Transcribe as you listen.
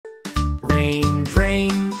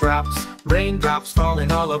Raindrops, raindrops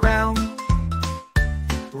falling all around.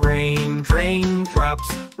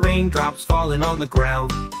 Raindrops, raindrops falling on the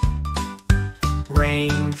ground.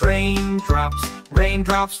 Raindrops,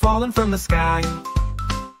 raindrops falling from the sky.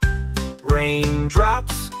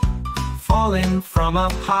 Raindrops falling from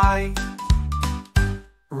up high.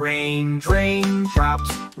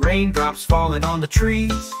 Raindrops, raindrops falling on the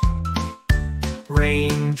trees.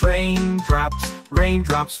 Raindrops,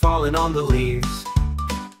 raindrops falling on the leaves.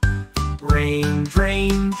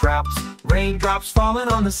 Raindrops, raindrops falling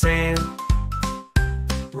on the sand.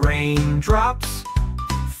 Raindrops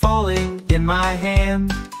falling in my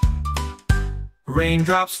hand.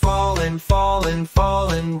 Raindrops falling, falling,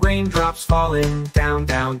 falling. Raindrops falling down,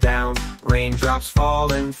 down, down. Raindrops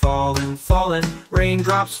falling, falling, falling.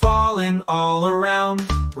 Raindrops falling all around.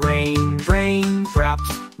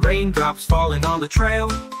 Raindrops, raindrops falling on the trail.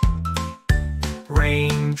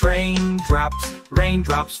 Raindrops,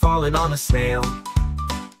 raindrops falling on a snail.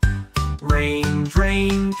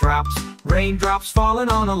 Raindrops, raindrops falling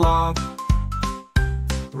on a log.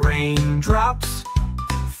 Raindrops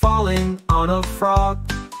falling on a frog.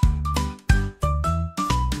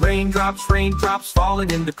 Raindrops, raindrops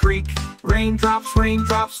falling in the creek. Raindrops,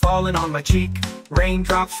 raindrops falling on my cheek.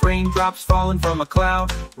 Raindrops, raindrops falling from a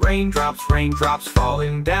cloud. Raindrops, raindrops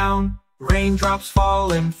falling down. Raindrops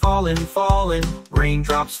falling, falling, falling.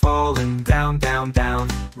 Raindrops falling down, down, down.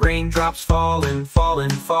 Raindrops falling,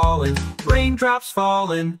 falling, falling. Raindrops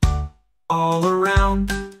falling all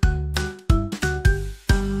around.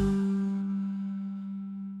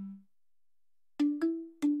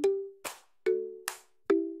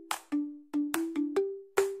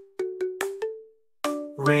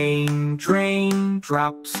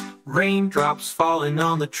 Raindrops, raindrops falling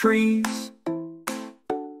on the trees.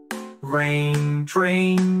 Raindrops,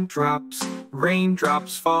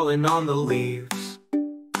 raindrops falling on the leaves.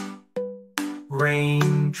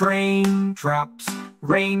 Raindrops,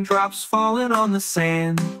 raindrops falling on the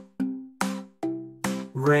sand.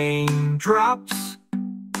 Raindrops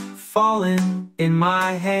falling in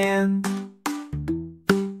my hand.